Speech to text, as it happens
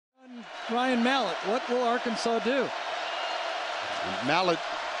Ryan Mallett. What will Arkansas do? Mallett,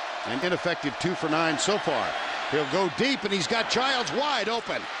 an ineffective 2 for 9 so far. He'll go deep, and he's got Childs wide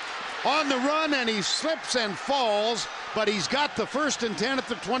open. On the run, and he slips and falls, but he's got the 1st and 10 at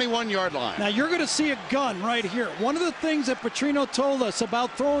the 21-yard line. Now you're going to see a gun right here. One of the things that Petrino told us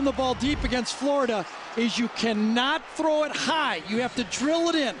about throwing the ball deep against Florida is you cannot throw it high. You have to drill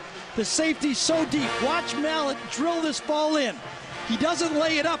it in. The safety's so deep. Watch Mallett drill this ball in. He doesn't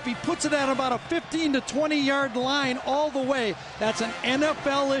lay it up. He puts it at about a 15 to 20-yard line all the way. That's an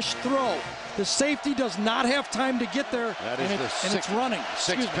NFL-ish throw. The safety does not have time to get there, and it's running.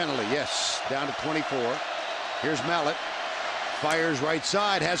 Sixth penalty, yes, down to 24. Here's Mallett, fires right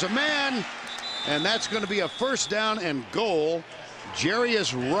side, has a man, and that's going to be a 1st down and goal.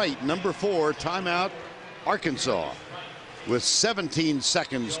 Jarius Wright, number 4, timeout, Arkansas, with 17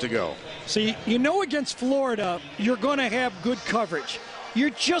 seconds to go. See, you know against Florida, you're going to have good coverage.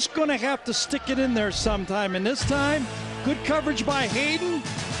 You're just going to have to stick it in there sometime, and this time, good coverage by Hayden,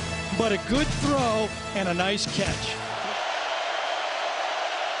 but a good throw and a nice catch.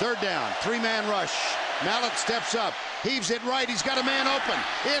 3rd down, 3-man rush. Mallett steps up, heaves it right. He's got a man open.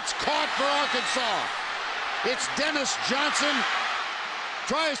 It's caught for Arkansas. It's Dennis Johnson.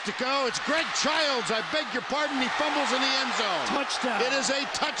 Tries to go. It's Greg Childs. I beg your pardon. He fumbles in the end zone. Touchdown. It is a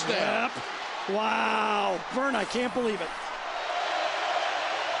touchdown. Yep. Wow. Vern, I can't believe it.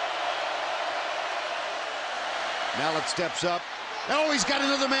 Mallett steps up. Oh, he's got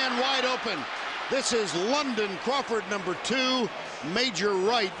another man wide open. This is London Crawford, number 2. Major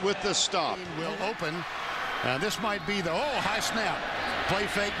Wright with the stop. Will open. This might be the high snap. Play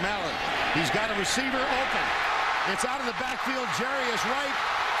fake Mallett. He's got a receiver open. It's out of the backfield. Jarius Wright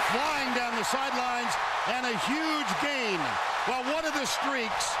flying down the sidelines, and a huge gain. Well, one of the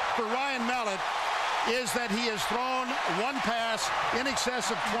streaks for Ryan Mallett is that he has thrown one pass in excess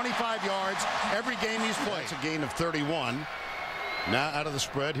of 25 yards every game he's played. It's a gain of 31. Now out of the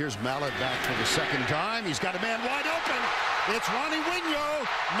spread, here's Mallett back for the 2nd time. He's got a man wide open. It's Ronnie Wigno,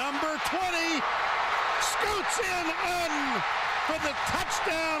 number 20, scoots in for the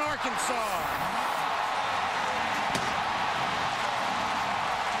touchdown, Arkansas.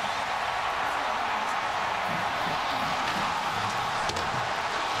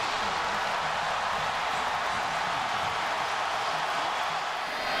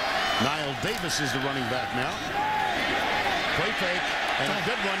 Niall Davis is the running back now. Play fake, and a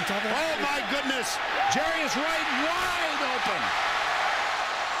good one. Oh, my goodness. Jarius Wright wide open.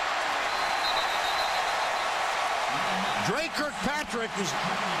 Dre Kirkpatrick was,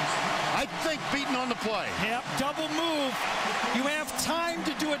 I think, beaten on the play. Yep, double move. You have time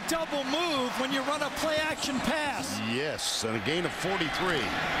to do a double move when you run a play-action pass. Yes, and a gain of 43.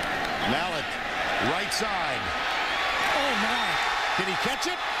 Mallett, right side. Oh, my. Did he catch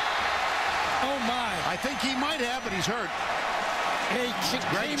it? Oh, my. I think he might have, but he's hurt. Hey,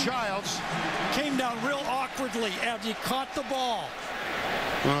 Greg Childs came down real awkwardly as he caught the ball.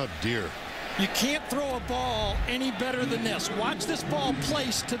 Oh, dear. You can't throw a ball any better than this. Watch this ball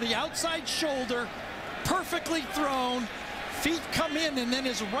placed to the outside shoulder, perfectly thrown. Feet come in, and then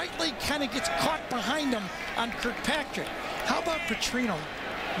his right leg kind of gets caught behind him on Kirkpatrick. How about Petrino,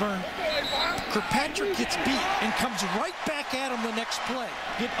 Vern? Kirkpatrick gets beat and comes right back at him the next play.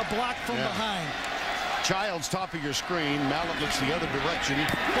 Get a block from behind. Childs, top of your screen. Mallett looks the other direction. Oh,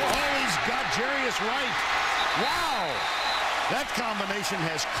 he's got Jarius Wright. Wow. That combination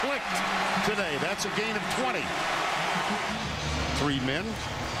has clicked today. That's a gain of 20. 3 men.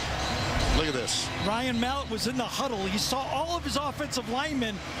 Look at this. Ryan Mallett was in the huddle. He saw all of his offensive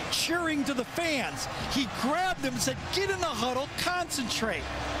linemen cheering to the fans. He grabbed them and said, get in the huddle, concentrate.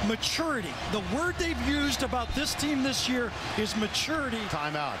 Maturity. The word they've used about this team this year is maturity.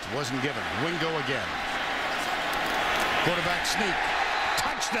 Timeout. Wasn't given. Wingo again. Quarterback sneak.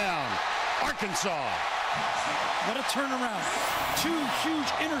 Touchdown. Arkansas. What a turnaround. 2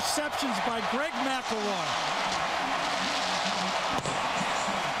 huge interceptions by Greg McElroy.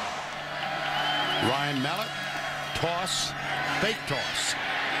 Ryan Mallett, toss, fake toss.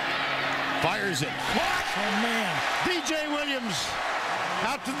 Fires it. What? Oh, man. DJ Williams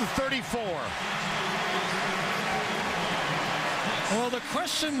out to the 34. Well, the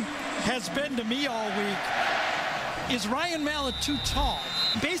question has been to me all week, is Ryan Mallett too tall?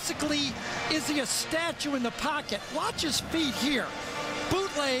 Basically, is he a statue in the pocket? Watch his feet here.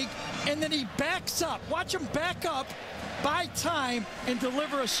 Bootleg, and then he backs up. Watch him back up, buy time, and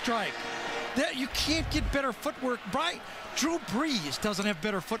deliver a strike. That you can't get better footwork. Drew Brees doesn't have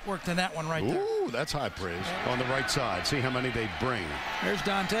better footwork than that one right there. Ooh, that's high praise. On the right side. See how many they bring. There's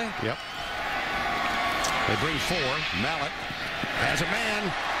Dante. Yep. They bring 4. Mallett has a man.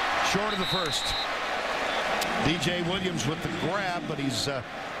 short of the first. DJ Williams with the grab, but he's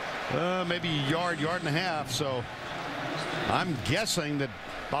maybe a yard and a half. So I'm guessing that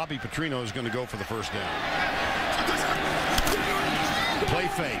Bobby Petrino is going to go for the first down. Play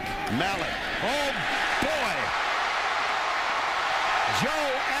fake. Mallett. Oh, boy. Joe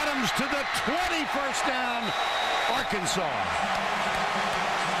Adams to the 20, first down, Arkansas.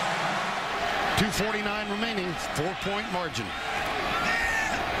 2:49 remaining, 4-point margin.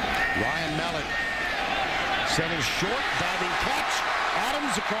 Ryan Mallett settles short, diving catch.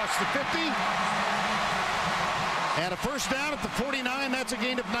 Adams across the 50. And a first down at the 49. That's a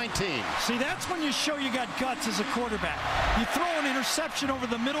gain of 19. See, that's when you show you got guts as a quarterback. You throw an interception over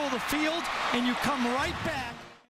the middle of the field, and you come right back.